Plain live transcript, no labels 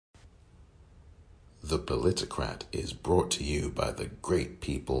The Politicrat is brought to you by the great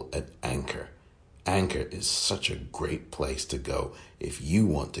people at Anchor. Anchor is such a great place to go if you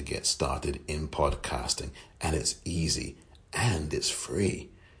want to get started in podcasting, and it's easy and it's free.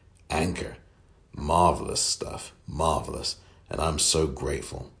 Anchor, marvelous stuff, marvelous. And I'm so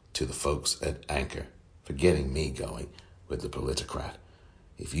grateful to the folks at Anchor for getting me going with The Politicrat.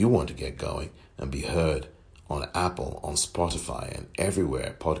 If you want to get going and be heard on Apple, on Spotify, and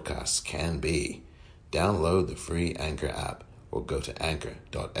everywhere podcasts can be, download the free Anchor app or go to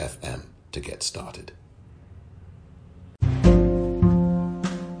anchor.fm to get started.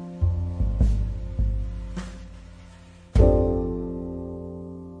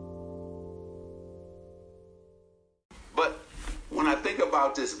 But when I think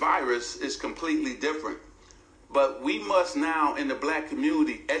about this virus, it's completely different. But we must now, in the black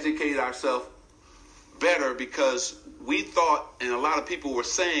community, educate ourselves better, because we thought, and a lot of people were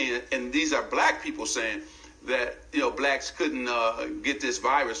saying, and these are black people saying, that blacks couldn't get this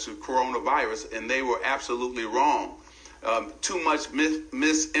virus, coronavirus, and they were absolutely wrong. Too much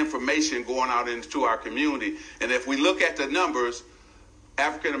misinformation going out into our community. And if we look at the numbers,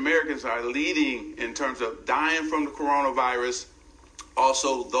 African Americans are leading in terms of dying from the coronavirus.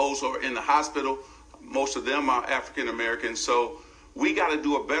 Also, those who are in the hospital, most of them are African Americans. So we got to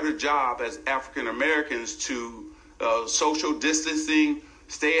do a better job as African Americans to social distancing,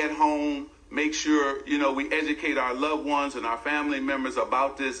 stay at home, make sure, we educate our loved ones and our family members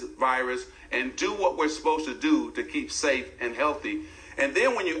about this virus, and do what we're supposed to do to keep safe and healthy. And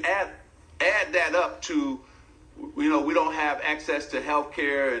then when you add that up to, we don't have access to health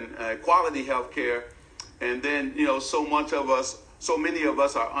care and quality health care. And then, so many of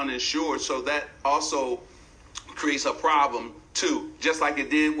us are uninsured. So that also creates a problem too, just like it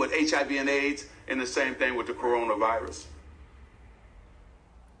did with HIV and AIDS, and the same thing with the coronavirus.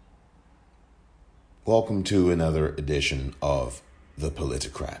 Welcome to another edition of The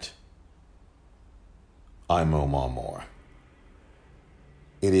Politicrat. I'm Omar Moore.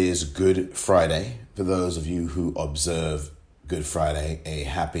 It is Good Friday. For those of you who observe Good Friday, a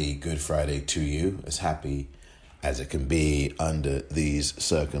happy Good Friday to you, as happy as it can be under these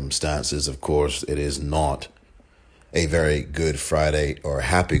circumstances. Of course, it is not a very Good Friday or a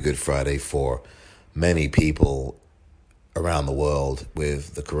happy Good Friday for many people around the world,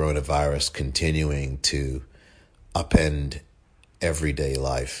 with the coronavirus continuing to upend everyday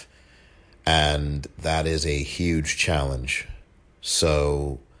life. And that is a huge challenge.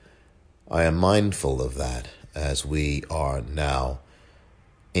 So I am mindful of that as we are now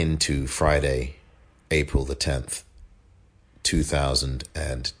into Friday, April the 10th,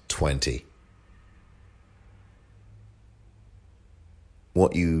 2020.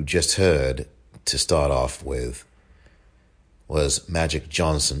 What you just heard to start off with was Magic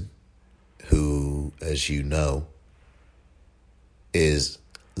Johnson, who, as you know, is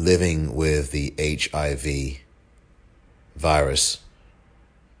living with the HIV virus.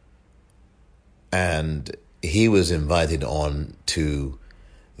 And he was invited on to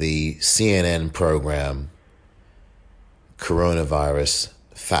the CNN program Coronavirus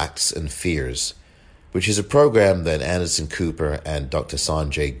Facts and Fears, which is a program that Anderson Cooper and Dr.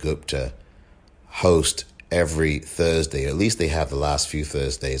 Sanjay Gupta host every Thursday. At least they have the last few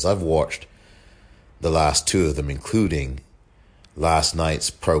Thursdays. I've watched the last two of them, including last night's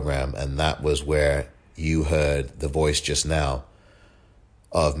program, and that was where you heard the voice just now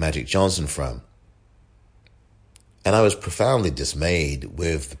of Magic Johnson from. And I was profoundly dismayed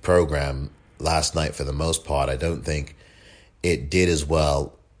with the program last night for the most part. I don't think it did as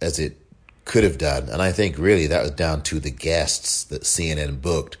well as it could have done. And I think really that was down to the guests that CNN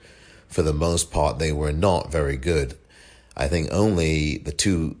booked. For the most part, they were not very good. I think only the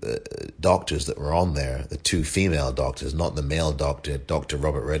two doctors that were on there, the two female doctors, not the male doctor, Dr.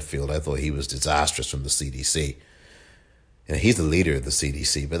 Robert Redfield, I thought he was disastrous from the CDC. He's the leader of the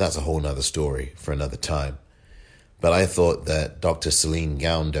CDC, but that's a whole other story for another time. But I thought that Dr. Celine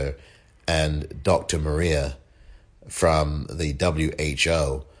Gounder and Dr. Maria from the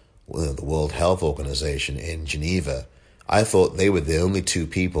WHO, the World Health Organization in Geneva, I thought they were the only two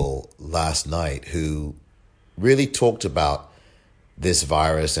people last night who really talked about this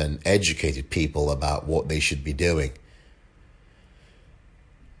virus and educated people about what they should be doing.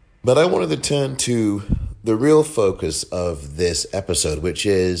 But I wanted to turn to the real focus of this episode, which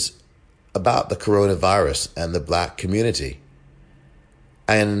is about the coronavirus and the black community.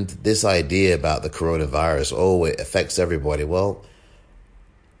 And this idea about the coronavirus, it affects everybody. Well,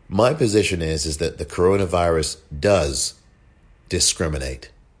 my position is that the coronavirus does discriminate.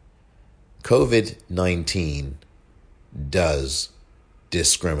 COVID-19 does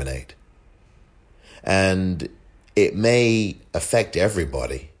discriminate. And it may affect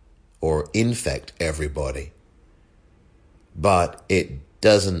everybody or infect everybody, but it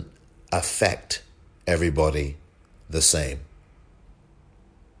doesn't affect everybody the same.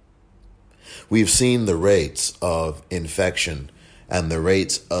 We've seen the rates of infection and the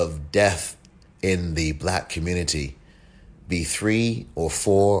rates of death in the black community be 3 or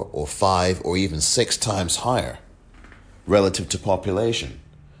 4 or 5 or even 6 times higher relative to population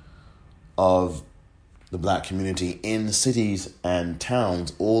of the black community in cities and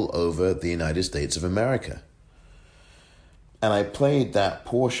towns all over the United States of America. And I played that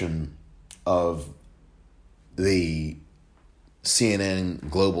portion of the CNN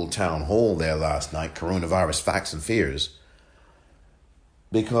Global Town Hall there last night, Coronavirus Facts and Fears,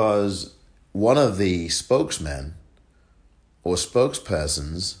 because one of the spokesmen or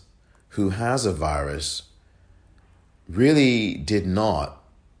spokespersons who has a virus really did not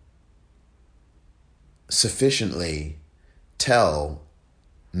sufficiently tell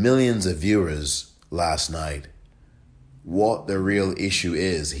millions of viewers last night what the real issue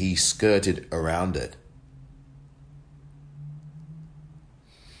is. He skirted around it.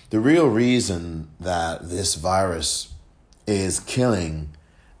 The real reason that this virus is killing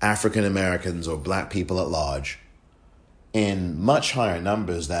African Americans or black people at large in much higher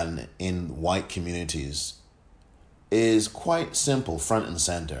numbers than in white communities is quite simple, front and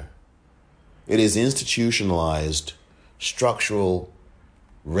center. It is institutionalized structural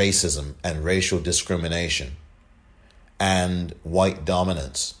racism and racial discrimination and white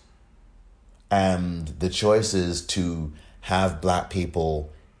dominance, and the choices to have black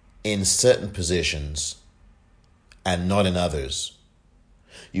people in certain positions and not in others.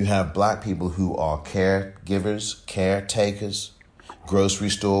 You have black people who are caregivers, caretakers, grocery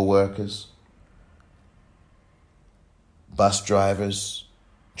store workers, bus drivers,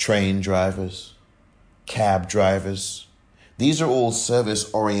 train drivers, cab drivers. These are all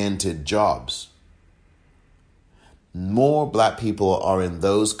service-oriented jobs. More black people are in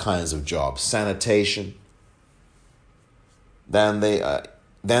those kinds of jobs, sanitation, than they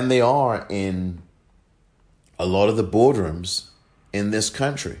are in a lot of the boardrooms in this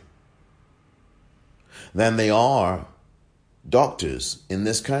country, than they are doctors in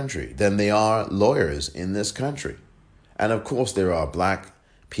this country, than they are lawyers in this country. And of course, there are black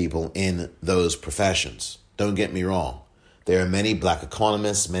people in those professions. Don't get me wrong. There are many black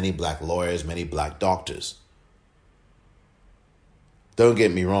economists, many black lawyers, many black doctors. Don't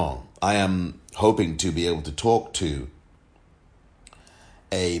get me wrong. I am hoping to be able to talk to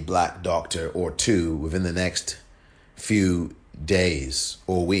a black doctor or two within the next few days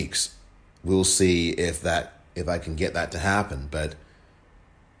or weeks. We'll see if I can get that to happen. But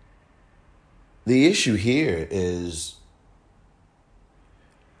the issue here is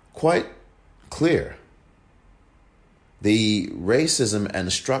quite clear. The racism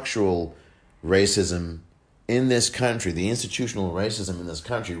and structural racism in this country, the institutional racism in this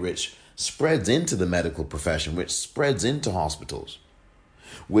country, which spreads into the medical profession, which spreads into hospitals,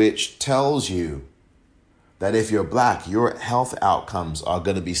 which tells you that if you're black, your health outcomes are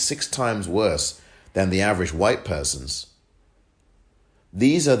going to be 6 times worse than the average white person's.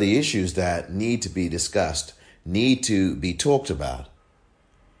 These are the issues that need to be discussed, need to be talked about.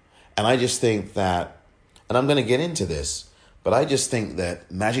 And I just think that, and I'm going to get into this, but I just think that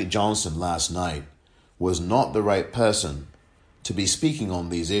Magic Johnson last night was not the right person to be speaking on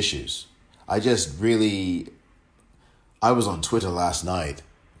these issues. I was on Twitter last night,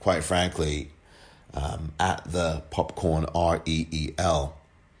 quite frankly, at the Popcorn REEL.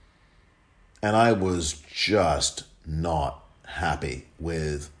 And I was just not happy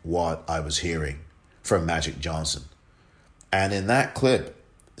with what I was hearing from Magic Johnson. And in that clip,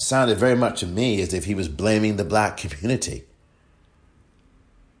 it sounded very much to me as if he was blaming the black community.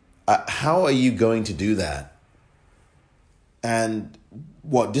 How are you going to do that? And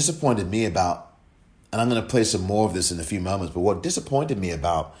what disappointed me about, and I'm going to play some more of this in a few moments, but what disappointed me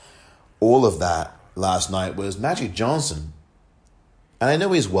about all of that last night was Magic Johnson. And I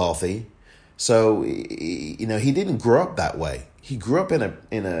know he's wealthy, so he didn't grow up that way. He grew up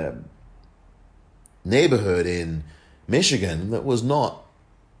in a neighborhood in Michigan that was not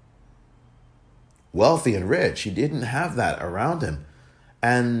wealthy and rich. He didn't have that around him.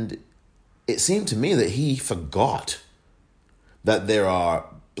 And it seemed to me that he forgot that there are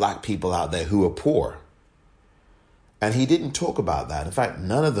black people out there who are poor. And he didn't talk about that. In fact,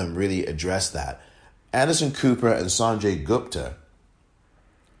 none of them really addressed that. Anderson Cooper and Sanjay Gupta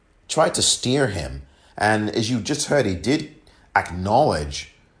tried to steer him. And as you just heard, he did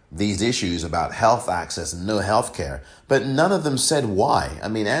acknowledge these issues about health access and no health care, but none of them said why. I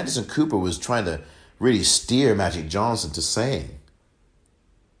mean, Anderson Cooper was trying to really steer Magic Johnson to saying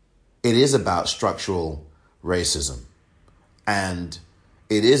it is about structural racism, and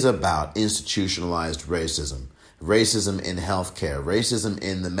it is about institutionalized racism. Racism in healthcare, racism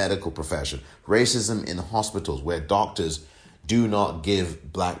in the medical profession, racism in hospitals where doctors do not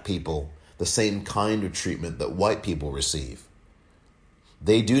give black people the same kind of treatment that white people receive.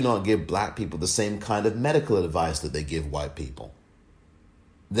 They do not give black people the same kind of medical advice that they give white people.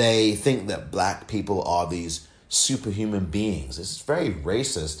 They think that black people are these superhuman beings. This is a very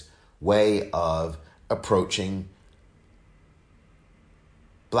racist way of approaching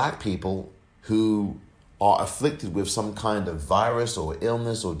black people who are afflicted with some kind of virus or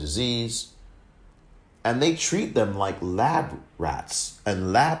illness or disease, and they treat them like lab rats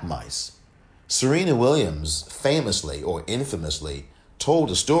and lab mice. Serena Williams famously or infamously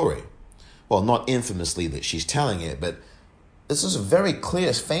told a story. Well, not infamously that she's telling it, but this is a very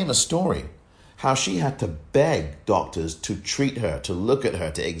clear, famous story. How she had to beg doctors to treat her, to look at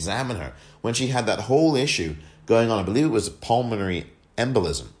her, to examine her when she had that whole issue going on. I believe it was a pulmonary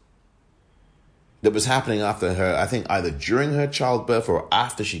embolism that was happening after her, I think either during her childbirth or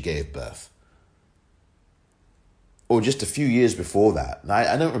after she gave birth. Or just a few years before that. And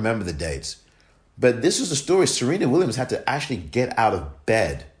I don't remember the dates. But this was a story. Serena Williams had to actually get out of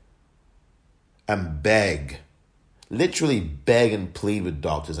bed and beg, literally beg and plead with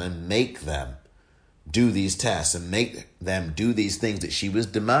doctors and make them do these tests and make them do these things that she was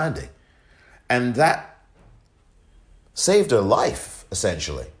demanding. And that saved her life,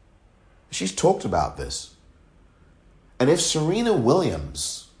 essentially. She's talked about this. And if Serena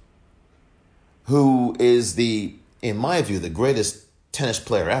Williams, who is in my view, the greatest tennis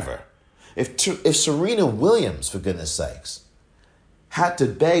player ever, if Serena Williams, for goodness sakes, had to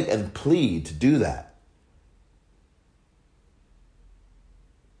beg and plead to do that,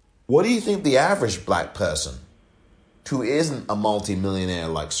 what do you think the average black person who isn't a multimillionaire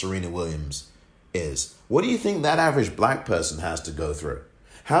like Serena Williams is? What do you think that average black person has to go through?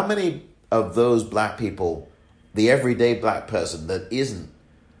 How many of those black people, the everyday black person that isn't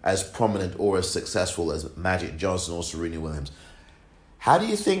as prominent or as successful as Magic Johnson or Serena Williams, how do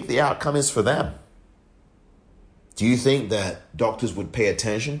you think the outcome is for them? Do you think that doctors would pay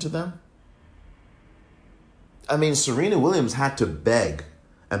attention to them? I mean, Serena Williams had to beg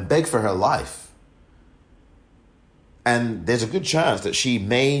and beg for her life. And there's a good chance that she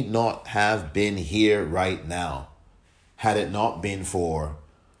may not have been here right now had it not been for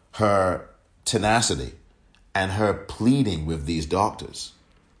her tenacity and her pleading with these doctors.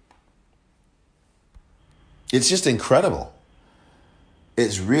 It's just incredible.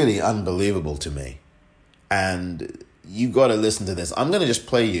 It's really unbelievable to me. And you got to listen to this. I'm going to just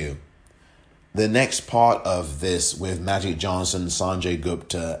play you the next part of this with Magic Johnson, Sanjay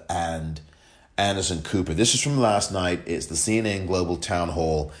Gupta, and Anderson Cooper. This is from last night. It's the CNN Global Town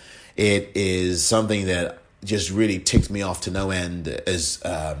Hall. It is something that just really ticked me off to no end, as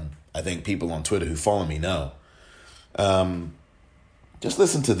I think people on Twitter who follow me know. Just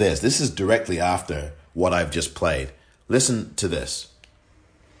listen to this. This is directly after what I've just played. Listen to this.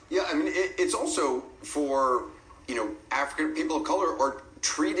 Yeah, I mean, it's also for, African people of color are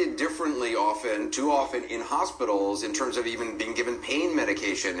treated differently too often in hospitals in terms of even being given pain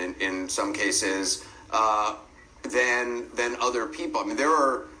medication in some cases than other people. I mean, there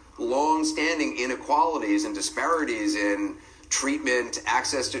are long-standing inequalities and disparities in treatment,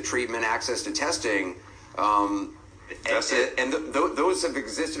 access to testing. Those have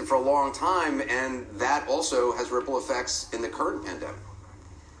existed for a long time, and that also has ripple effects in the current pandemic.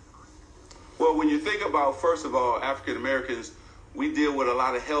 Well, when you think about, first of all, African Americans, we deal with a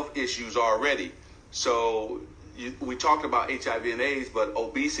lot of health issues already. So we talked about HIV and AIDS, but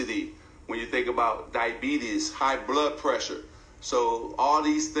obesity, when you think about diabetes, high blood pressure. So all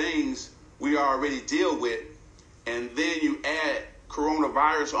these things we already deal with. And then you add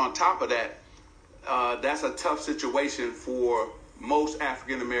coronavirus on top of that. That's a tough situation for most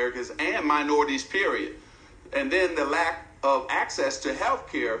African Americans and minorities, period. And then the lack of access to health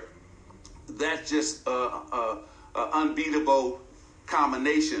care, that's just an unbeatable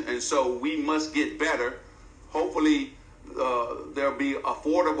combination. And so we must get better. Hopefully, there'll be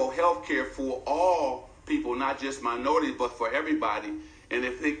affordable health care for all people, not just minorities, but for everybody. And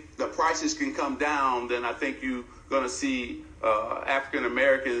if the prices can come down, then I think you're going to see African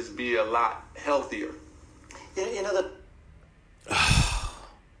Americans be a lot healthier.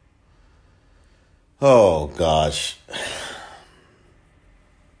 Oh, gosh.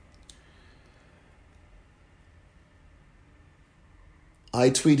 I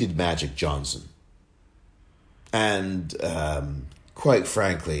tweeted Magic Johnson. And quite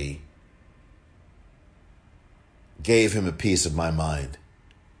frankly, gave him a piece of my mind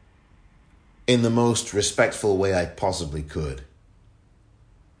in the most respectful way I possibly could.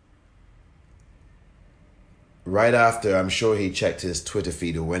 Right after, I'm sure he checked his Twitter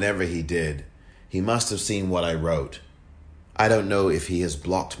feed, or whenever he did, he must have seen what I wrote. I don't know if he has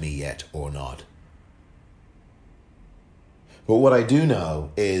blocked me yet or not. But what I do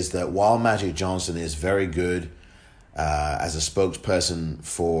know is that while Magic Johnson is very good as a spokesperson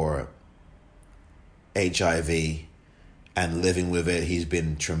for HIV and living with it, he's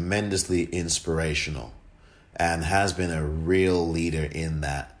been tremendously inspirational and has been a real leader in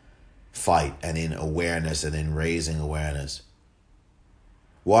that fight and in awareness and in raising awareness.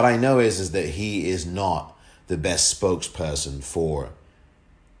 What I know is that he is not the best spokesperson for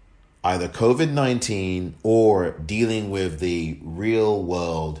either COVID-19 or dealing with the real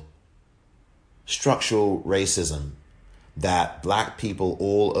world structural racism that black people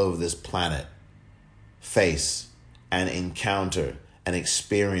all over this planet face and encounter and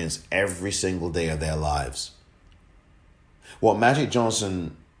experience every single day of their lives. What Magic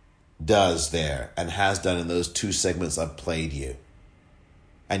Johnson does there and has done in those two segments I've played you,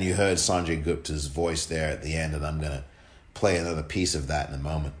 and you heard Sanjay Gupta's voice there at the end, and I'm going to play another piece of that in a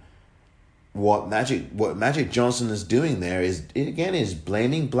moment. What Magic Johnson is doing there is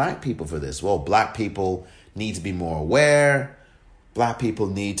blaming black people for this. Well, black people need to be more aware. Black people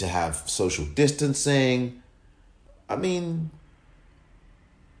need to have social distancing. I mean,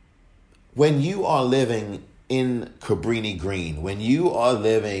 when you are living in Cabrini Green, when you are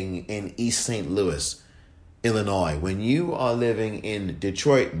living in East St. Louis, Illinois, when you are living in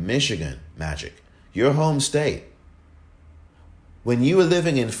Detroit, Michigan, Magic, your home state, when you are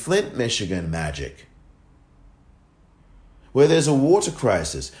living in Flint, Michigan, Magic, where there's a water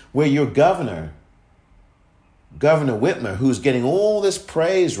crisis, where your Governor Whitmer, who's getting all this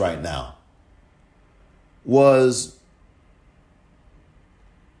praise right now, was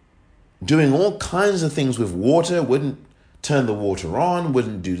doing all kinds of things with water, wouldn't turn the water on,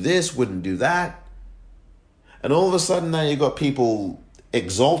 wouldn't do this, wouldn't do that. And all of a sudden now you've got people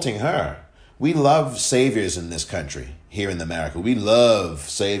exalting her. We love saviors in this country, here in America. We love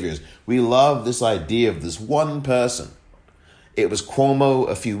saviors. We love this idea of this one person. It was Cuomo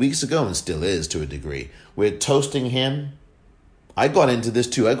a few weeks ago and still is to a degree. We're toasting him. I got into this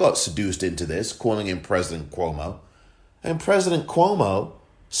too. I got seduced into this, calling him President Cuomo. And President Cuomo,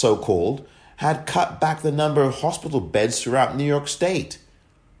 so-called, had cut back the number of hospital beds throughout New York State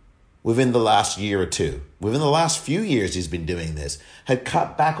within the last year or two. Within the last few years he's been doing this, had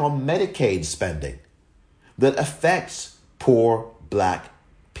cut back on Medicaid spending that affects poor black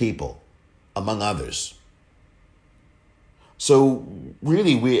people, among others. So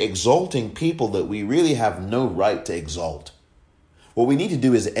really we're exalting people that we really have no right to exalt. What we need to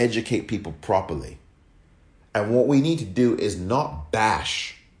do is educate people properly. And what we need to do is not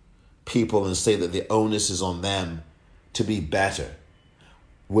bash people and say that the onus is on them to be better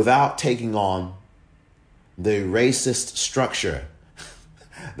without taking on the racist structure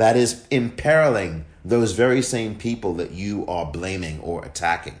that is imperiling those very same people that you are blaming or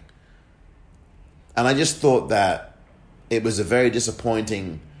attacking. And I just thought that it was a very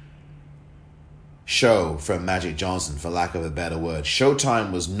disappointing show from Magic Johnson, for lack of a better word.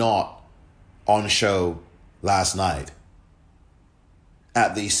 Showtime was not on show last night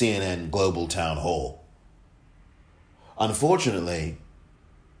at the CNN Global Town Hall. Unfortunately,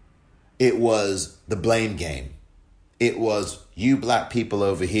 it was the blame game. It was, you black people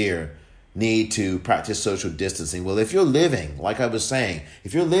over here need to practice social distancing. Well, if you're living, like I was saying,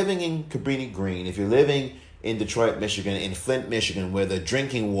 if you're living in Cabrini Green, if you're living in Detroit, Michigan, in Flint, Michigan, where the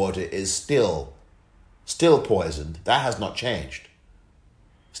drinking water is still poisoned, that has not changed.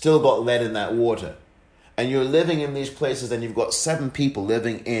 Still got lead in that water. And you're living in these places and you've got 7 people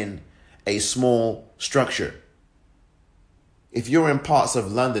living in a small structure. If you're in parts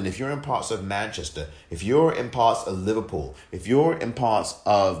of London, if you're in parts of Manchester, if you're in parts of Liverpool, if you're in parts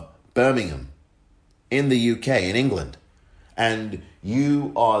of Birmingham, in the UK, in England, and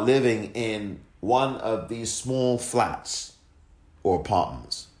you are living in one of these small flats or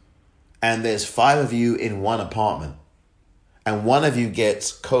apartments, and there's 5 of you in one apartment, and one of you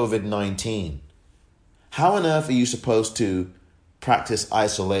gets COVID-19, how on earth are you supposed to practice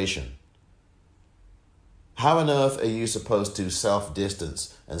isolation? How on earth are you supposed to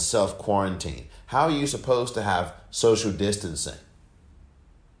self-distance and self-quarantine? How are you supposed to have social distancing?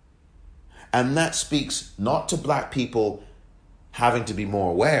 And that speaks not to black people having to be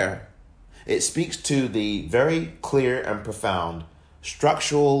more aware. It speaks to the very clear and profound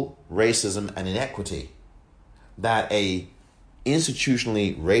structural racism and inequity that a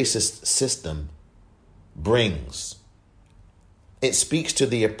institutionally racist system brings. It speaks to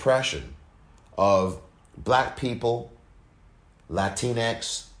the oppression of black people,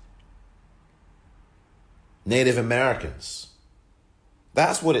 Latinx, Native Americans.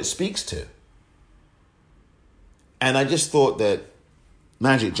 That's what it speaks to. And I just thought that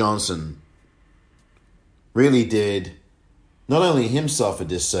Magic Johnson really did not only himself a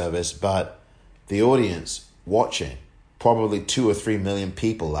disservice, but the audience watching, probably 2 or 3 million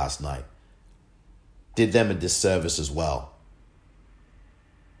people last night, did them a disservice as well.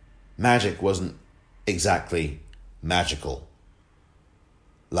 Magic wasn't exactly magical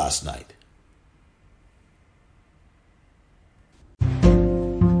last night.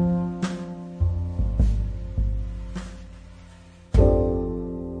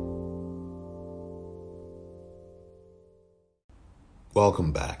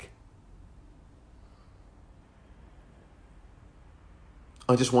 Welcome back.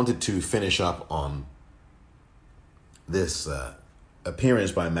 I just wanted to finish up on this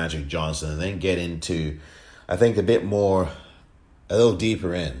appearance by Magic Johnson and then get into, I think, a little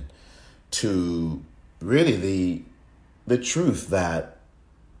deeper in to really the truth that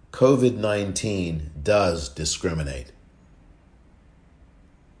COVID-19 does discriminate.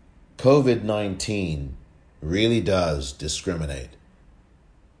 COVID-19 really does discriminate.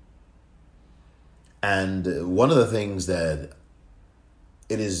 And one of the things that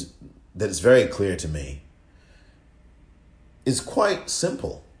is very clear to me is quite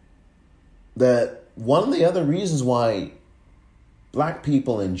simple. That one of the other reasons why black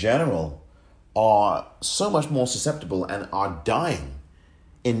people in general are so much more susceptible and are dying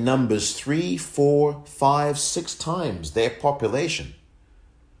in numbers 3, 4, 5, 6 times their population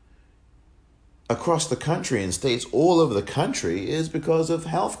across the country in states all over the country is because of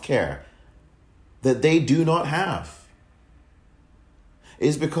health care that they do not have.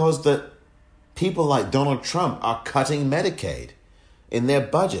 Is because that people like Donald Trump are cutting Medicaid in their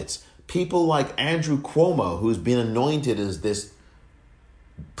budgets. People like Andrew Cuomo, who's been anointed as this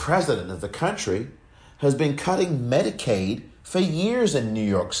president of the country, has been cutting Medicaid for years in New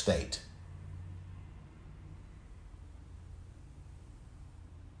York State.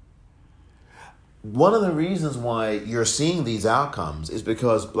 One of the reasons why you're seeing these outcomes is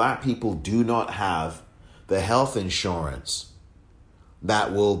because black people do not have the health insurance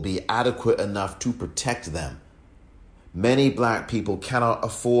that will be adequate enough to protect them. Many black people cannot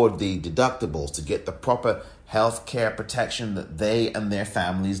afford the deductibles to get the proper health care protection that they and their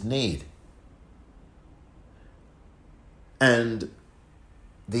families need. And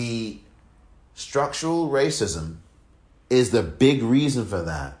the structural racism is the big reason for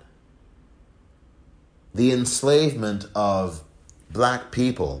that. The enslavement of black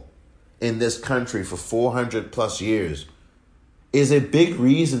people in this country for 400 plus years is a big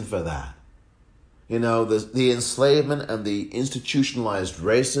reason for that. You know, the enslavement and the institutionalized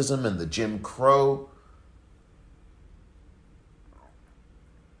racism and the Jim Crow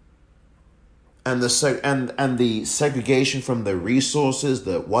and the segregation from the resources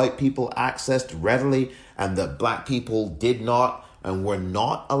that white people accessed readily and that black people did not and were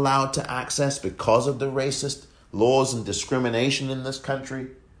not allowed to access because of the racist laws and discrimination in this country,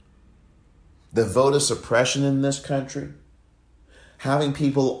 the voter suppression in this country, having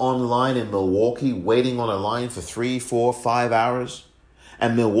people online in Milwaukee waiting on a line for 3, 4, 5 hours.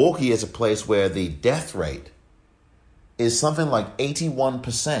 And Milwaukee is a place where the death rate is something like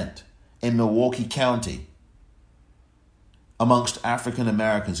 81% in Milwaukee County amongst African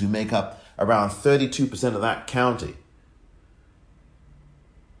Americans who make up around 32% of that county.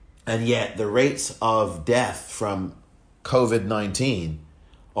 And yet the rates of death from COVID-19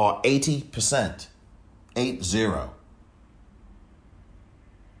 are 80%. 80.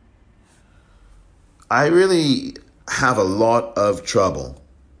 I really have a lot of trouble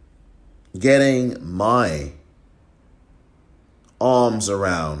getting my arms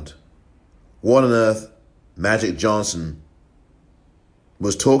around what on earth Magic Johnson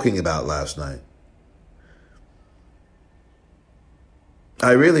was talking about last night.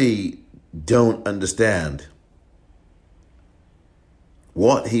 I really don't understand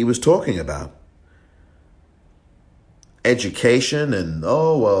what he was talking about. Education and,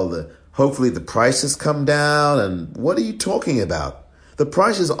 hopefully the prices come down. And what are you talking about? The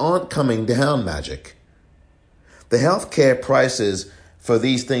prices aren't coming down, Magic. The healthcare prices for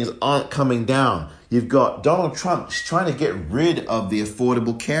these things aren't coming down. You've got Donald Trump trying to get rid of the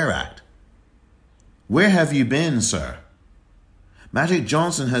Affordable Care Act. Where have you been, sir? Magic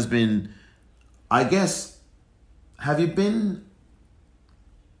Johnson has been, have you been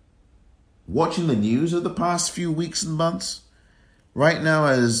watching the news of the past few weeks and months? Right now,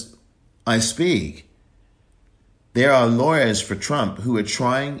 as I speak, There are lawyers for Trump who are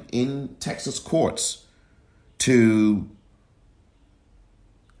trying in Texas courts to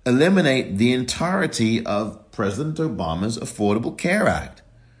eliminate the entirety of President Obama's Affordable Care Act.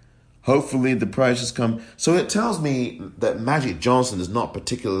 Hopefully the prices come. So it tells me that Magic Johnson is not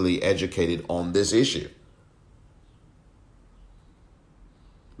particularly educated on this issue.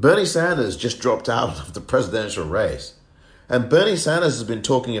 Bernie Sanders just dropped out of the presidential race. And Bernie Sanders has been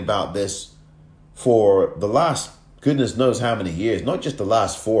talking about this for the last goodness knows how many years, not just the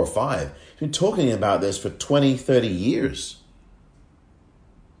last 4 or 5. He's been talking about this for 20, 30 years.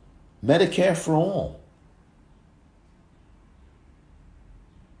 Medicare for all.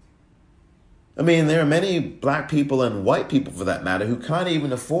 I mean, there are many black people and white people, for that matter, who can't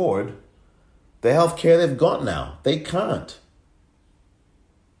even afford the health care they've got now. They can't.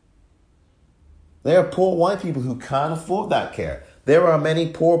 There are poor white people who can't afford that care. There are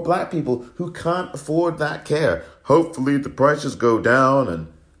many poor black people who can't afford that care. Hopefully the prices go down,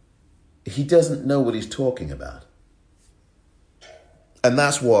 and he doesn't know what he's talking about. And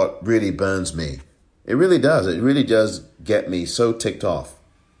that's what really burns me. It really does. It really does get me so ticked off.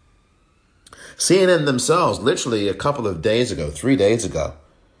 CNN themselves, literally a couple of days ago, 3 days ago,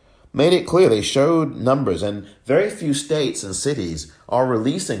 made it clear. They showed numbers, and very few states and cities are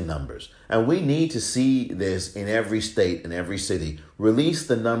releasing numbers. And we need to see this in every state and every city. Release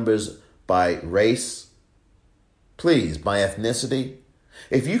the numbers by race, please, by ethnicity.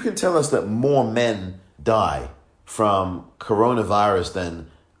 If you can tell us that more men die from coronavirus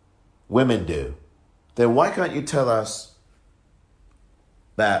than women do, then why can't you tell us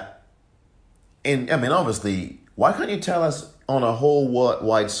that obviously, why can't you tell us on a whole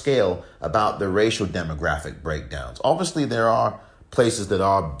wide scale about the racial demographic breakdowns? Obviously, there are places that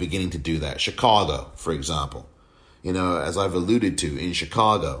are beginning to do that. Chicago, for example, as I've alluded to, in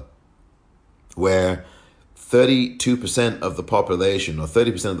Chicago, where 32% of the population or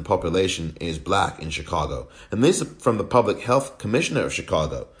 30% of the population is black in Chicago. And this is from the Public Health Commissioner of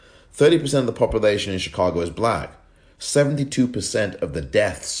Chicago. 30% of the population in Chicago is black. 72% of the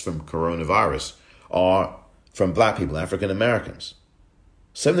deaths from coronavirus are from black people, African Americans.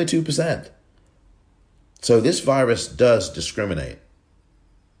 72%. So this virus does discriminate.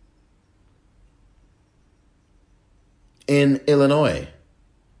 In Illinois,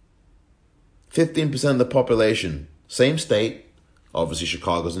 15% of the population, same state, obviously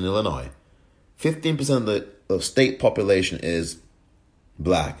Chicago's in Illinois, 15% of the state population is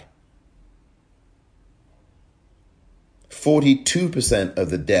black. 42% of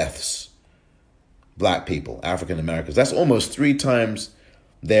the deaths, black people, African Americans. That's almost 3 times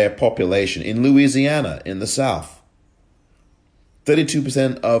their population. In Louisiana, in the South,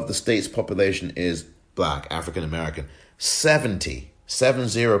 32% of the state's population is black, African American. 70%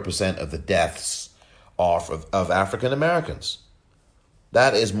 of the deaths are of African Americans.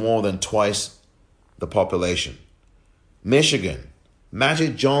 That is more than twice the population. Michigan,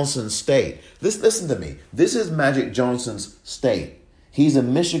 Magic Johnson's state. Listen to me. This is Magic Johnson's state. He's a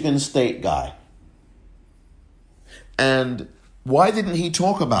Michigan state guy. And why didn't he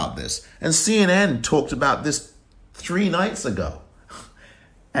talk about this? And CNN talked about this 3 nights ago.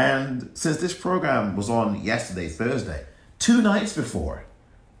 And since this program was on yesterday, Thursday, 2 nights before,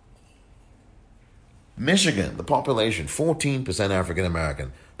 Michigan, the population, 14% African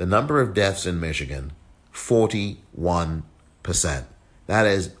American. The number of deaths in Michigan, 41%. That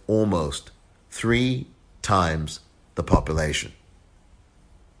is almost 3 times the population.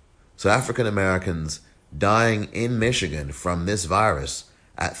 So African Americans dying in Michigan from this virus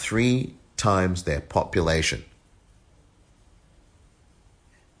at 3 times their population.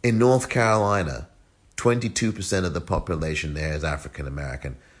 In North Carolina, 22% of the population there is African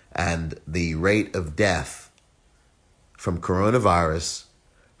American, and the rate of death from coronavirus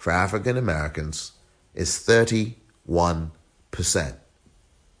for African Americans is 31%.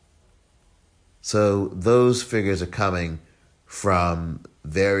 So those figures are coming from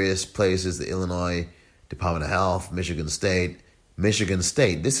various places, the Illinois Department of Health, Michigan State.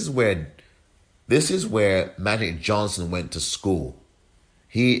 This is where Magic Johnson went to school.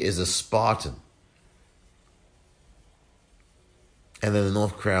 He is a Spartan. And then the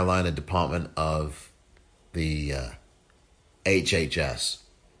North Carolina Department of the HHS.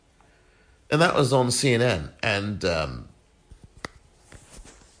 And that was on CNN. And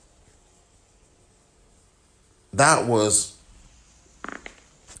that was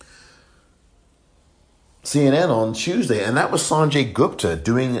CNN on Tuesday. And that was Sanjay Gupta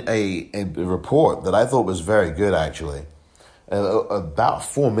doing a report that I thought was very good, actually. About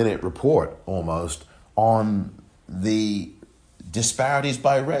 4-minute report almost on the disparities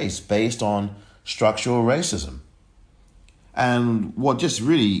by race based on structural racism. And what just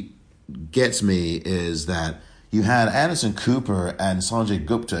really gets me is that you had Anderson Cooper and Sanjay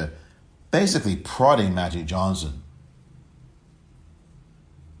Gupta basically prodding Magic Johnson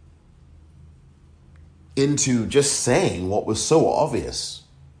into just saying what was so obvious.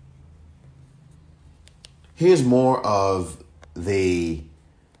 Here's more of the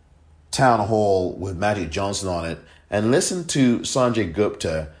town hall with Magic Johnson on it, and listen to Sanjay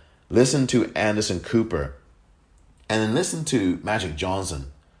Gupta, listen to Anderson Cooper, and then listen to Magic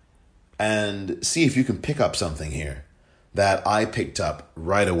Johnson, and see if you can pick up something here that I picked up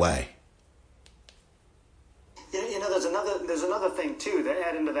right away. You know, there's another thing too to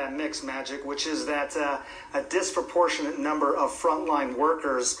add into that mix, Magic, which is that a disproportionate number of frontline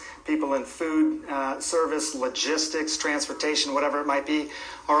workers, people in food service, logistics, transportation, whatever it might be,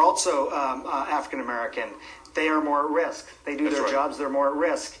 are also African American. They are more at risk. They do their jobs. They're more at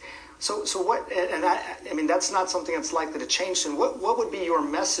risk. So what? And I mean, that's not something that's likely to change soon. What would be your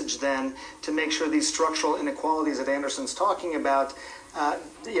message then to make sure these structural inequalities that Anderson's talking about,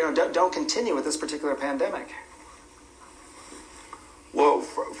 don't continue with this particular pandemic? Well,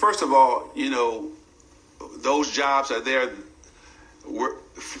 first of all, those jobs are there,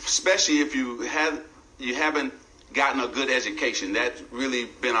 especially if you haven't gotten a good education. That's really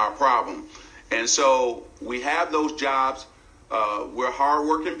been our problem. And so we have those jobs. We're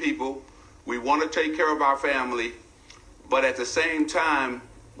hardworking people. We want to take care of our family. But at the same time,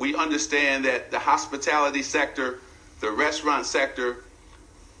 we understand that the hospitality sector, the restaurant sector,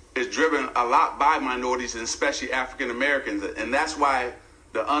 is driven a lot by minorities and especially African Americans. And that's why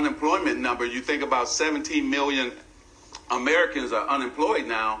the unemployment number, you think about 17 million Americans are unemployed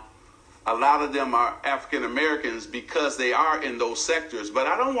now. A lot of them are African Americans because they are in those sectors. But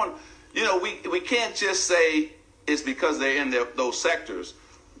I don't want, we can't just say it's because they're in those sectors.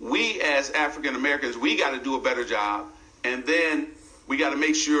 We as African Americans, we got to do a better job. And then we got to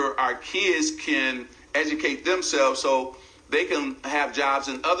make sure our kids can educate themselves so they can have jobs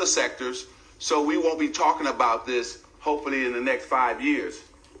in other sectors, so we won't be talking about this, hopefully, in the next 5 years.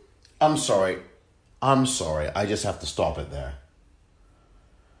 I'm sorry. I just have to stop it there.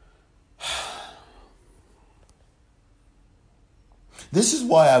 This is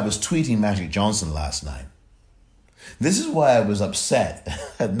why I was tweeting Magic Johnson last night. This is why I was upset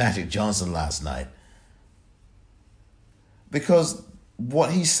at Magic Johnson last night. Because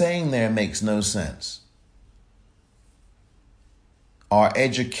what he's saying there makes no sense. Our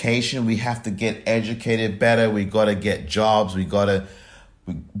education, we have to get educated better. We got to get jobs.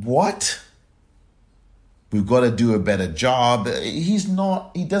 What? We've got to do a better job. He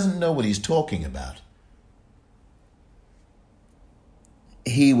doesn't know what he's talking about.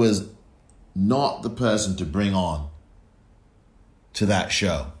 He was not the person to bring on to that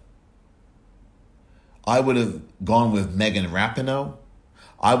show. I would have gone with Megan Rapinoe.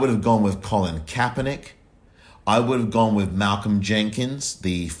 I would have gone with Colin Kaepernick. I would have gone with Malcolm Jenkins,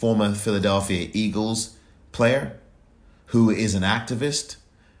 the former Philadelphia Eagles player, who is an activist.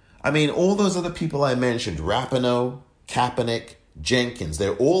 I mean, all those other people I mentioned, Rapinoe, Kaepernick, Jenkins,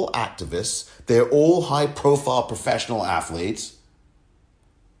 they're all activists. They're all high-profile professional athletes.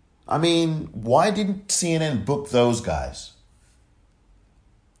 I mean, why didn't CNN book those guys?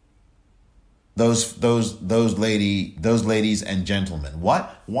 Those ladies and gentlemen.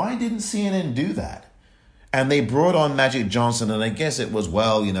 Why didn't CNN do that? And they brought on Magic Johnson, and I guess it was,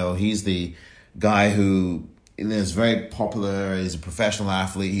 he's the guy who is very popular. He's a professional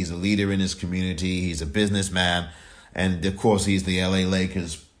athlete. He's a leader in his community. He's a businessman. And, of course, he's the LA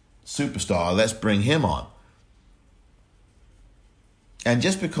Lakers superstar. Let's bring him on. And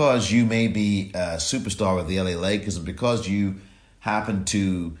just because you may be a superstar with the LA Lakers and because you happen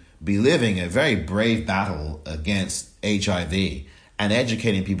to be living a very brave battle against HIV and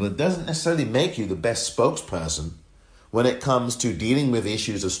educating people, it doesn't necessarily make you the best spokesperson when it comes to dealing with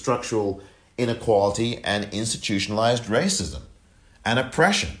issues of structural inequality and institutionalized racism and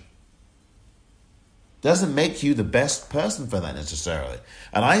oppression. Doesn't make you the best person for that necessarily.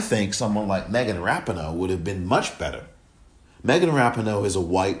 And I think someone like Megan Rapinoe would have been much better. Megan Rapinoe is a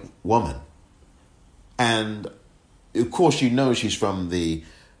white woman. And of course she's from the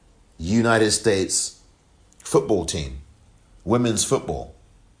United States football team. Women's football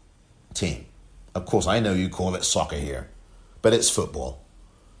team. Of course, I know you call it soccer here, but it's football.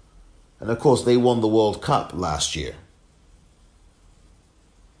 And of course, they won the World Cup last year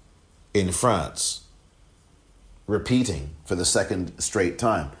in France, repeating for the second straight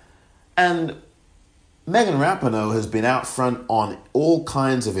time. And Megan Rapinoe has been out front on all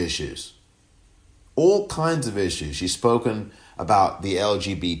kinds of issues. All kinds of issues. She's spoken about the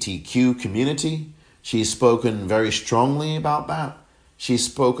LGBTQ community. She's spoken very strongly about that. She's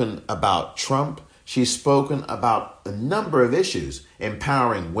spoken about Trump. She's spoken about a number of issues,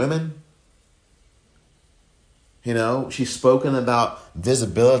 empowering women. You know, she's spoken about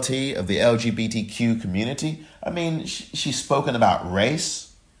visibility of the LGBTQ community. I mean, she's spoken about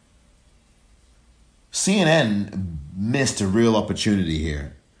race. CNN missed a real opportunity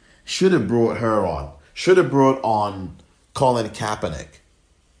here. Should have brought her on. Should have brought on Colin Kaepernick,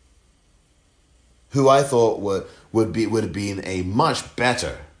 who I thought would have been a much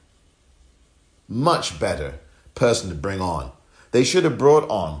better person to bring on. They should have brought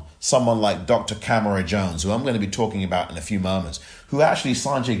on someone like Dr. Kamara Jones, who I'm going to be talking about in a few moments, who actually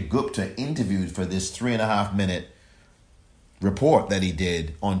Sanjay Gupta interviewed for this 3.5-minute report that he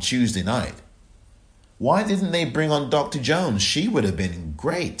did on Tuesday night. Why didn't they bring on Dr. Jones? She would have been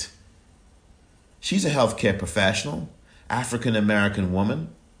great. She's a healthcare professional, African-American woman.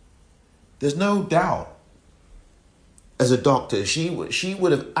 There's no doubt. As a doctor, she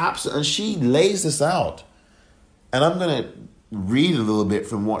would have absolutely, and she lays this out. And I'm going to read a little bit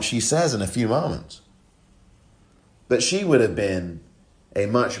from what she says in a few moments. But she would have been a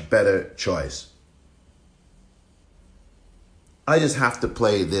much better choice. I just have to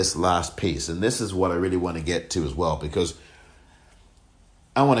play this last piece, and this is what I really want to get to as well, because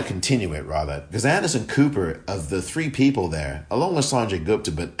I want to continue it rather. Because Anderson Cooper, of the three people there, along with Sanjay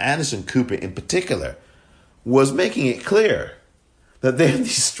Gupta, but Anderson Cooper in particular, was making it clear that there are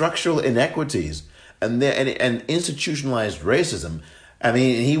these structural inequities and institutionalized racism. I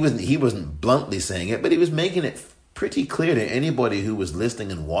mean, he wasn't bluntly saying it, but he was making it pretty clear to anybody who was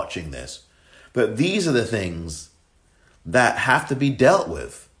listening and watching this. But these are the things that have to be dealt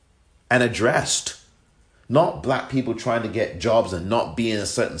with and addressed. Not black people trying to get jobs and not be in a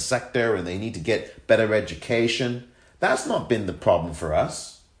certain sector and they need to get better education. That's not been the problem for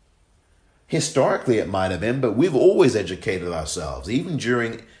us. Historically, it might have been, but we've always educated ourselves, even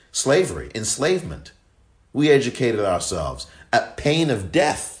during slavery, enslavement. We educated ourselves. At pain of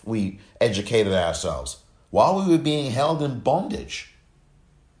death, we educated ourselves while we were being held in bondage.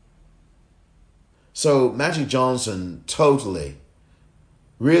 So Magic Johnson totally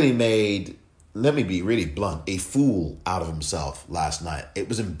really made, let me be really blunt, a fool out of himself last night. It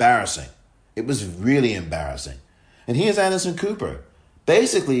was embarrassing. It was really embarrassing. And here's Anderson Cooper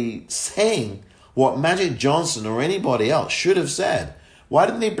basically saying what Magic Johnson or anybody else should have said. Why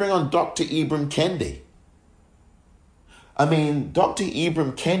didn't they bring on Dr. Ibram Kendi? I mean, Dr.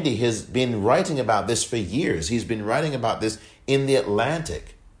 Ibram Kendi has been writing about this for years. He's been writing about this in The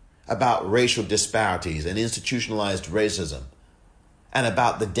Atlantic, about racial disparities and institutionalized racism, and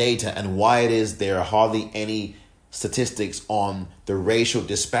about the data and why it is there are hardly any statistics on the racial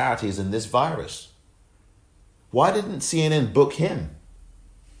disparities in this virus. Why didn't CNN book him?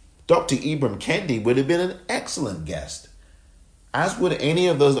 Dr. Ibram Kendi would have been an excellent guest, as would any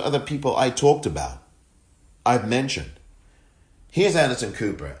of those other people I talked about, I've mentioned. Here's Anderson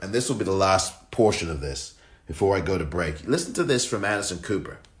Cooper, and this will be the last portion of this before I go to break. Listen to this from Anderson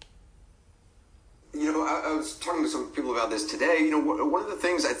Cooper. You know, I was talking to some people about this today. You know, one of the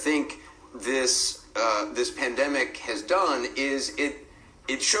things I think this pandemic has done is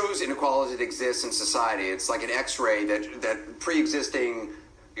it shows inequality that exists in society. It's like an X-ray that pre-existing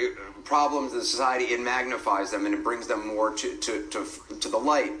problems in society, it magnifies them and it brings them more to the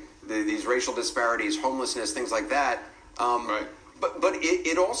light. These racial disparities, homelessness, things like that. Right. But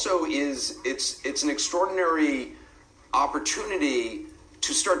it also is it's an extraordinary opportunity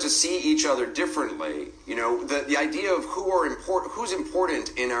to start to see each other differently. You know, the idea of who's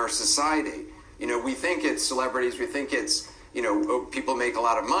important in our society. You know, we think it's celebrities, we think it's, you know, people make a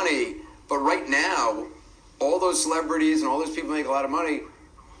lot of money, but right now, all those celebrities and all those people make a lot of money,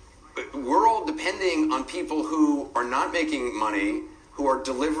 we're all depending on people who are not making money, who are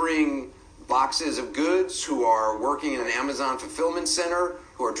delivering boxes of goods, who are working in an Amazon fulfillment center,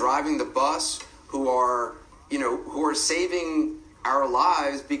 who are driving the bus, who are saving our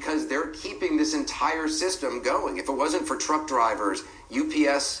lives because they're keeping this entire system going. If it wasn't for truck drivers,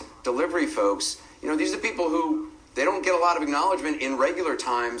 UPS delivery folks, you know, these are people who they don't get a lot of acknowledgement in regular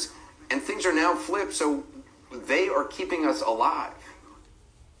times, and things are now flipped, so they are keeping us alive.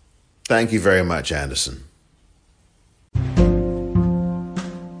 Thank you very much, Anderson.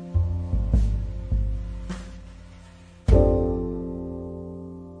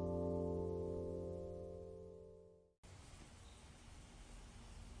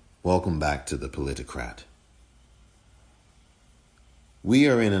 Welcome back to The Politicrat. We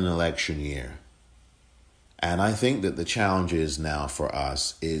are in an election year, and I think that the challenge is now for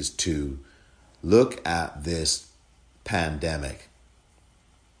us is to look at this pandemic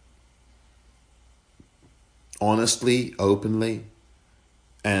honestly, openly,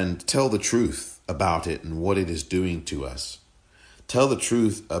 and tell the truth about it and what it is doing to us. Tell the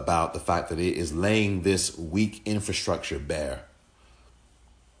truth about the fact that it is laying this weak infrastructure bare.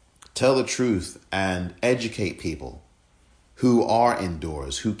 Tell the truth and educate people who are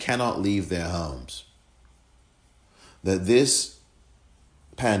indoors, who cannot leave their homes, that this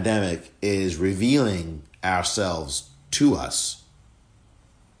pandemic is revealing ourselves to us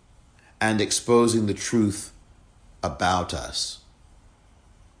and exposing the truth about us.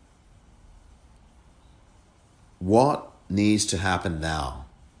 What needs to happen now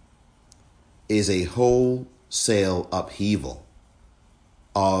is a wholesale upheaval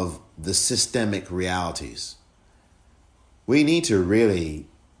of the systemic realities. We need to really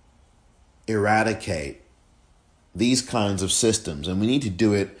eradicate these kinds of systems, and we need to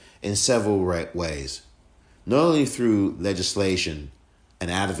do it in several ways, not only through legislation and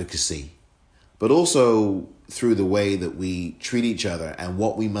advocacy, but also through the way that we treat each other and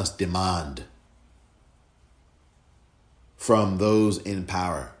what we must demand from those in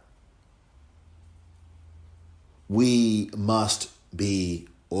power. We must be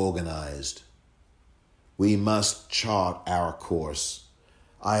organized. We must chart our course.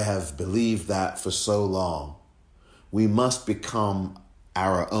 I have believed that for so long. We must become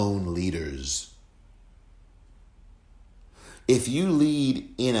our own leaders. If you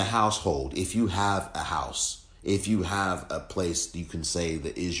lead in a household, if you have a house, if you have a place you can say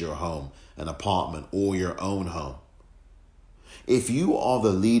that is your home, an apartment or your own home, if you are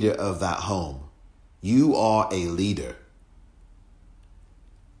the leader of that home, you are a leader.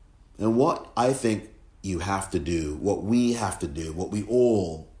 And what I think you have to do, what we have to do, what we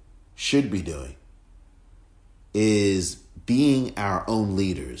all should be doing is being our own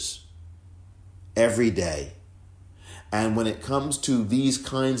leaders every day. And when it comes to these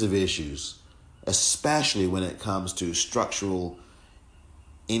kinds of issues, especially when it comes to structural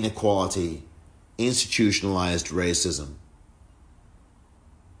inequality, institutionalized racism,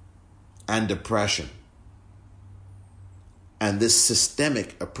 and oppression, and this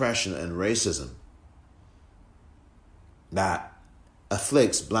systemic oppression and racism that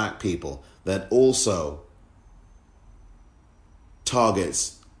afflicts Black people, that also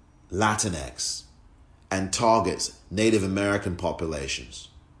targets Latinx and targets Native American populations.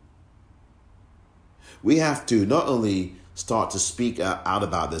 We have to not only start to speak out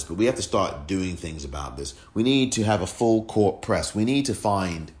about this, but we have to start doing things about this. We need to have a full court press. We need to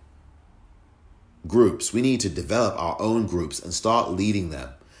find groups. We need to develop our own groups and start leading them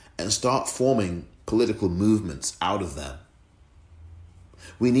and start forming political movements out of them.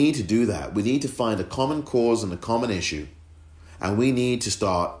 We need to do that. We need to find a common cause and a common issue, and we need to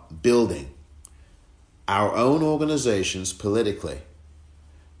start building our own organizations politically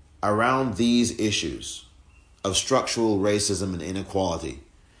around these issues of structural racism and inequality.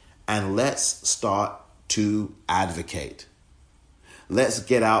 And let's start to advocate. Let's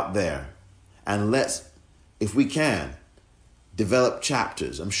get out there and let's, if we can, develop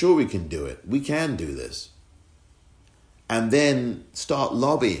chapters. I'm sure we can do it. We can do this. And then start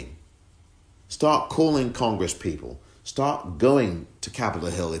lobbying. Start calling Congress people. Start going to Capitol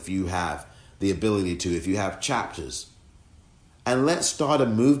Hill if you have the ability to, if you have chapters. And let's start a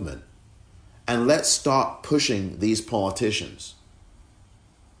movement. And let's start pushing these politicians.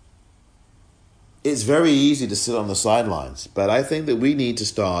 It's very easy to sit on the sidelines, but I think that we need to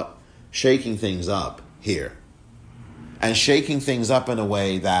start shaking things up here. And shaking things up in a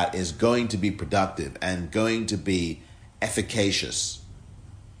way that is going to be productive and going to be efficacious.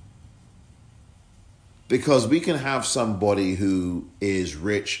 Because we can have somebody who is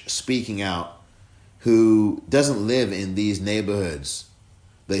rich speaking out, who doesn't live in these neighborhoods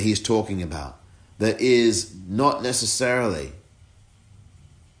that he's talking about, that is not necessarily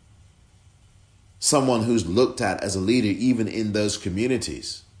someone who's looked at as a leader even in those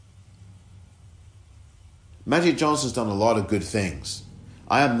communities. Magic Johnson's done a lot of good things.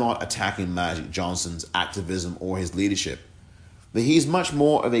 I am not attacking Magic Johnson's activism or his leadership, but he's much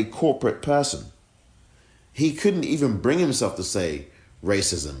more of a corporate person. He couldn't even bring himself to say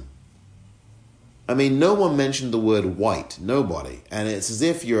racism. I mean, no one mentioned the word white, nobody. And it's as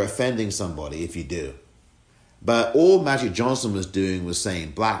if you're offending somebody if you do. But all Magic Johnson was doing was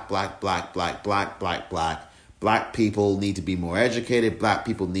saying black, black, black, black, black, black, black. Black people need to be more educated. Black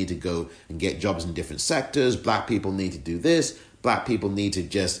people need to go and get jobs in different sectors. Black people need to do this. Black people need to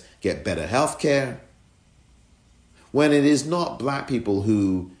just get better health care. When it is not black people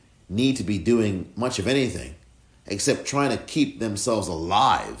who need to be doing much of anything except trying to keep themselves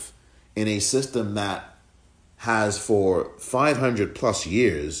alive in a system that has for 500 plus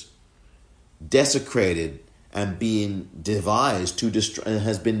years desecrated and being devised to destroy, and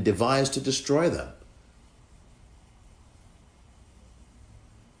has been devised to destroy them.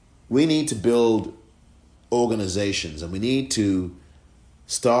 We need to build organizations, and we need to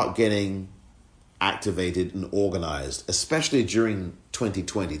start getting activated and organized, especially during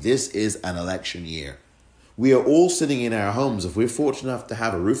 2020. This is an election year. We are all sitting in our homes. If we're fortunate enough to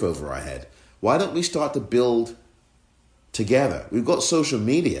have a roof over our head, why don't we start to build together? We've got social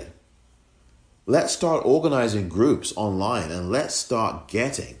media. Let's start organizing groups online and let's start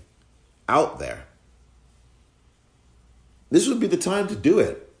getting out there. This would be the time to do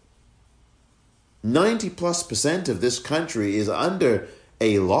it. 90+% of this country is under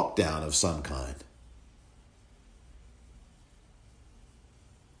a lockdown of some kind.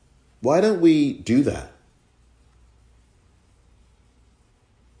 Why don't we do that?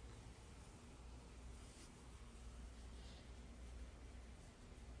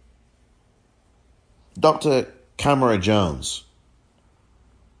 Dr. Camara Jones.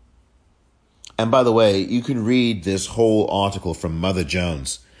 And by the way, you can read this whole article from Mother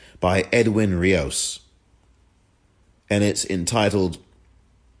Jones by Edwin Rios. And it's entitled,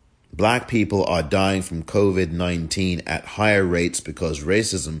 Black People Are Dying from COVID-19 at Higher Rates Because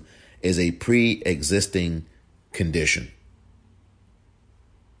Racism is a Pre-Existing Condition.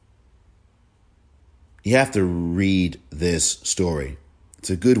 You have to read this story.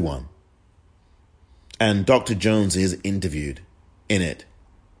 It's a good one. And Dr. Jones is interviewed in it.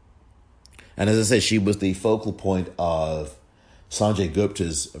 And as I said, she was the focal point of Sanjay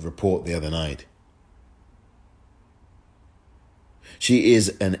Gupta's report the other night. She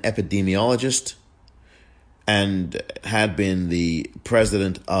is an epidemiologist and had been the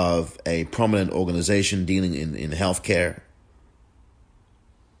president of a prominent organization dealing in healthcare.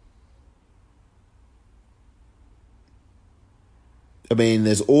 I mean,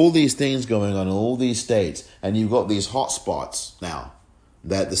 there's all these things going on in all these states, and you've got these hot spots now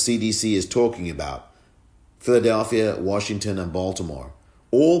that the CDC is talking about. Philadelphia, Washington, and Baltimore.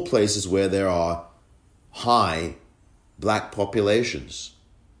 All places where there are high black populations.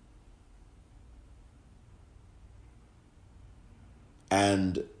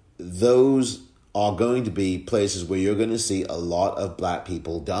 And those are going to be places where you're going to see a lot of black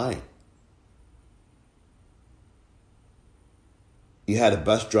people dying. You had a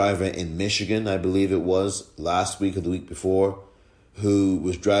bus driver in Michigan, I believe it was, last week or the week before, who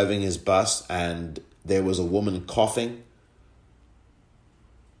was driving his bus and there was a woman coughing.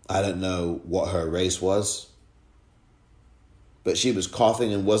 I don't know what her race was, but she was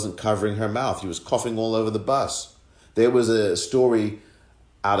coughing and wasn't covering her mouth. She was coughing all over the bus. There was a story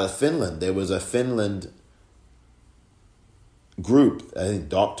out of Finland. There was a Finland group, I think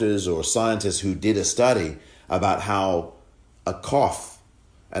doctors or scientists, who did a study about how a cough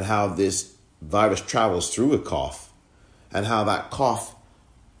and how this virus travels through a cough and how that cough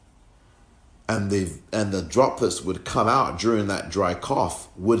and the droplets would come out during that dry cough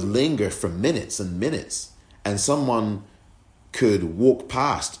would linger for minutes and minutes. And someone could walk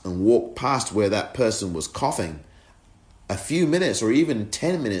past where that person was coughing a few minutes or even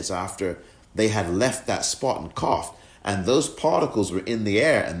 10 minutes after they had left that spot and coughed. And those particles were in the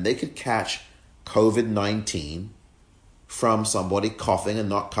air and they could catch COVID-19 from somebody coughing and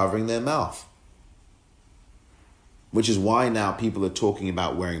not covering their mouth. Which is why now people are talking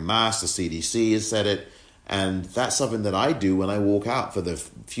about wearing masks. The CDC has said it. And that's something that I do when I walk out for the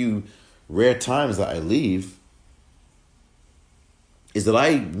few rare times that I leave, is that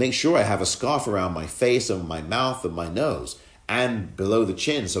I make sure I have a scarf around my face and my mouth and my nose and below the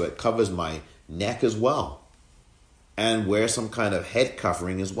chin so it covers my neck as well. And wear some kind of head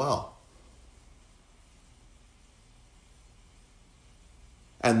covering as well.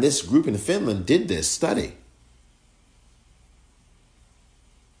 And this group in Finland did this study.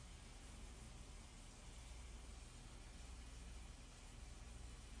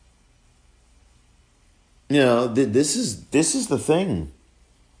 You know, this is the thing.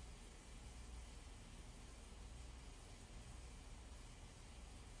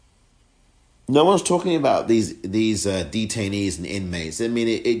 No one's talking about these detainees and inmates. I mean,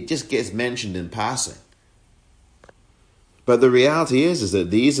 it just gets mentioned in passing. But the reality is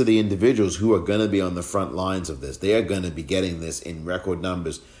that these are the individuals who are going to be on the front lines of this. They are going to be getting this in record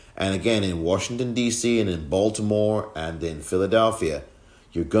numbers. And again, in Washington, D.C. and in Baltimore and in Philadelphia,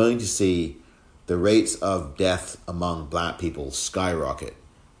 you're going to see the rates of death among black people skyrocket.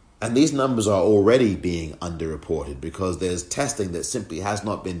 And these numbers are already being underreported because there's testing that simply has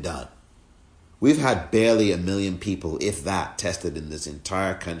not been done. We've had barely 1 million people, if that, tested in this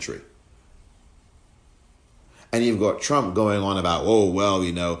entire country. And you've got Trump going on about, oh, well,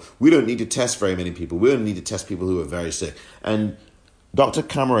 we don't need to test very many people. We don't need to test people who are very sick. And Dr.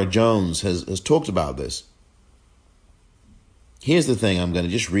 Kamara Jones has talked about this. Here's the thing. I'm going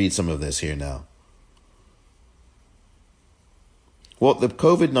to just read some of this here now. What the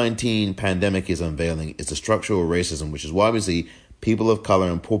COVID-19 pandemic is unveiling is the structural racism, which is why we see people of color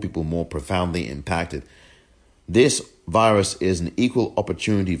and poor people more profoundly impacted. This virus is an equal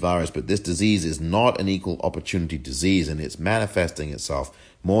opportunity virus, but this disease is not an equal opportunity disease, and it's manifesting itself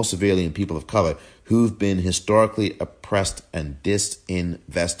more severely in people of color who've been historically oppressed and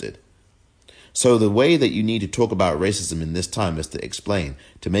disinvested. So the way that you need to talk about racism in this time is to explain,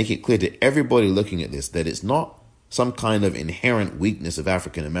 to make it clear to everybody looking at this, that it's not some kind of inherent weakness of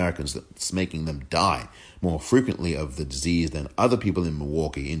African Americans that's making them die more frequently of the disease than other people in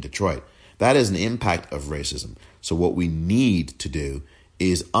Milwaukee, in Detroit. That is an impact of racism. So what we need to do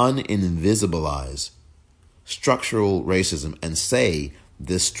is uninvisibilize structural racism and say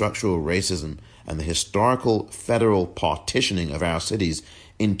this structural racism and the historical federal partitioning of our cities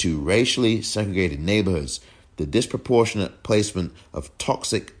into racially segregated neighborhoods, the disproportionate placement of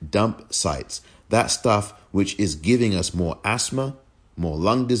toxic dump sites, that stuff which is giving us more asthma, more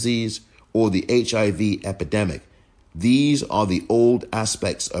lung disease, or the HIV epidemic. These are the old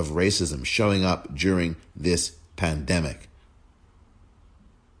aspects of racism showing up during this pandemic.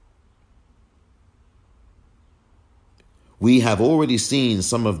 We have already seen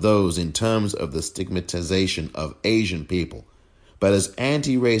some of those in terms of the stigmatization of Asian people. But as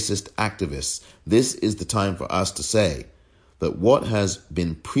anti-racist activists, this is the time for us to say that what has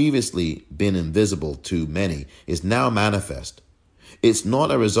been previously been invisible to many is now manifest. It's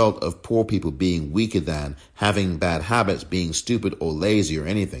not a result of poor people being weaker than, having bad habits, being stupid or lazy or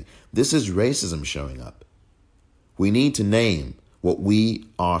anything. This is racism showing up. We need to name what we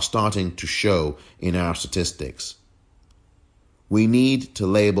are starting to show in our statistics. We need to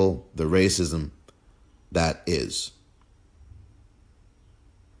label the racism that is.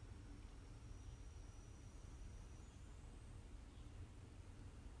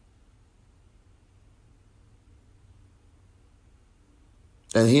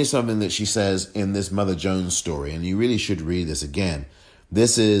 And here's something that she says in this Mother Jones story, and you really should read this again.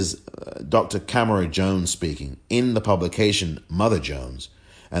 This is Dr. Kamara Jones speaking in the publication Mother Jones,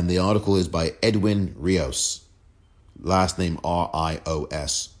 and the article is by Edwin Rios, last name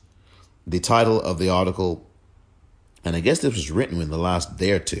Rios. The title of the article, and I guess this was written in the last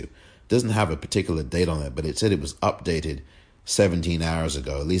day or two, doesn't have a particular date on it, but it said it was updated 17 hours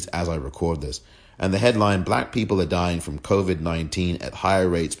ago, at least as I record this. And the headline, Black people are dying from COVID-19 at higher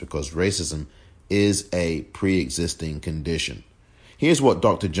rates because racism is a pre-existing condition. Here's what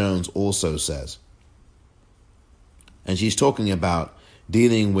Dr. Jones also says. And she's talking about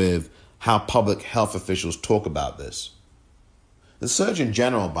dealing with how public health officials talk about this. The Surgeon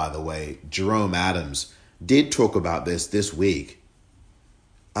General, by the way, Jerome Adams, did talk about this week,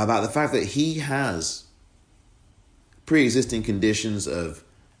 about the fact that he has pre-existing conditions of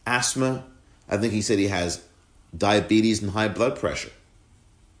asthma. I think he said he has diabetes and high blood pressure.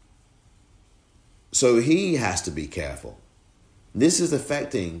 So he has to be careful. This is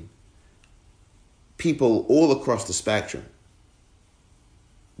affecting people all across the spectrum.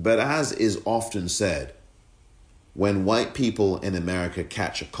 But as is often said, when white people in America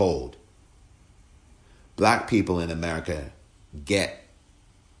catch a cold, black people in America get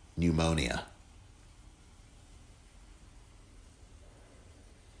pneumonia.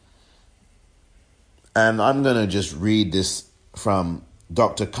 And I'm going to just read this from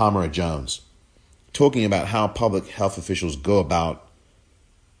Dr. Kamara Jones, talking about how public health officials go about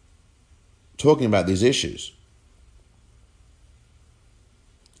talking about these issues.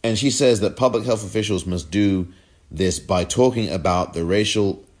 And she says that public health officials must do this by talking about the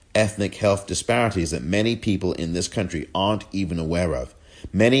racial, ethnic health disparities that many people in this country aren't even aware of.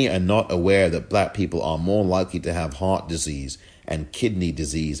 Many are not aware that black people are more likely to have heart disease and kidney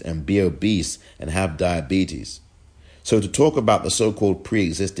disease and be obese and have diabetes. So to talk about the so-called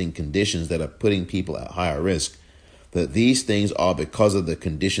pre-existing conditions that are putting people at higher risk, that these things are because of the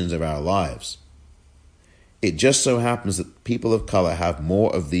conditions of our lives. It just so happens that people of color have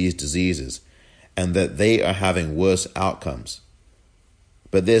more of these diseases and that they are having worse outcomes.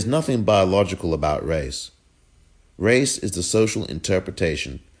 But there's nothing biological about race. Race is the social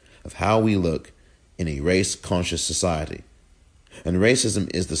interpretation of how we look in a race-conscious society. And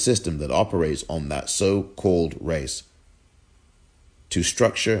racism is the system that operates on that so-called race to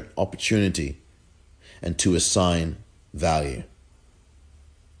structure opportunity and to assign value.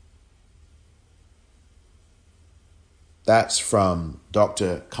 That's from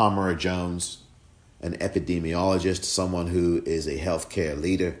Dr. Kamara Jones an epidemiologist, someone who is a healthcare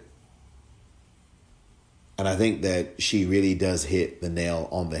leader. And I think that she really does hit the nail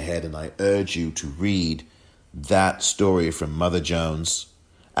on the head. And I urge you to read that story from Mother Jones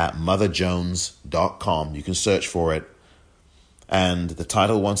at motherjones.com. You can search for it. And the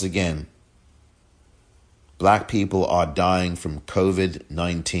title, once again, Black people are dying from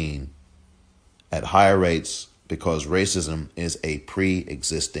COVID-19 at higher rates because racism is a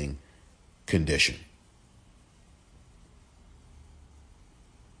pre-existing condition.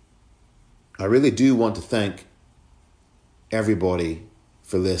 I really do want to thank everybody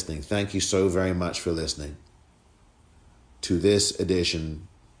for listening. Thank you so very much for listening to this edition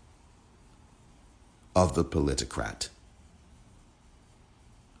of The Politicrat.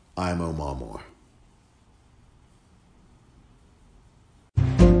 I'm Omar Moore.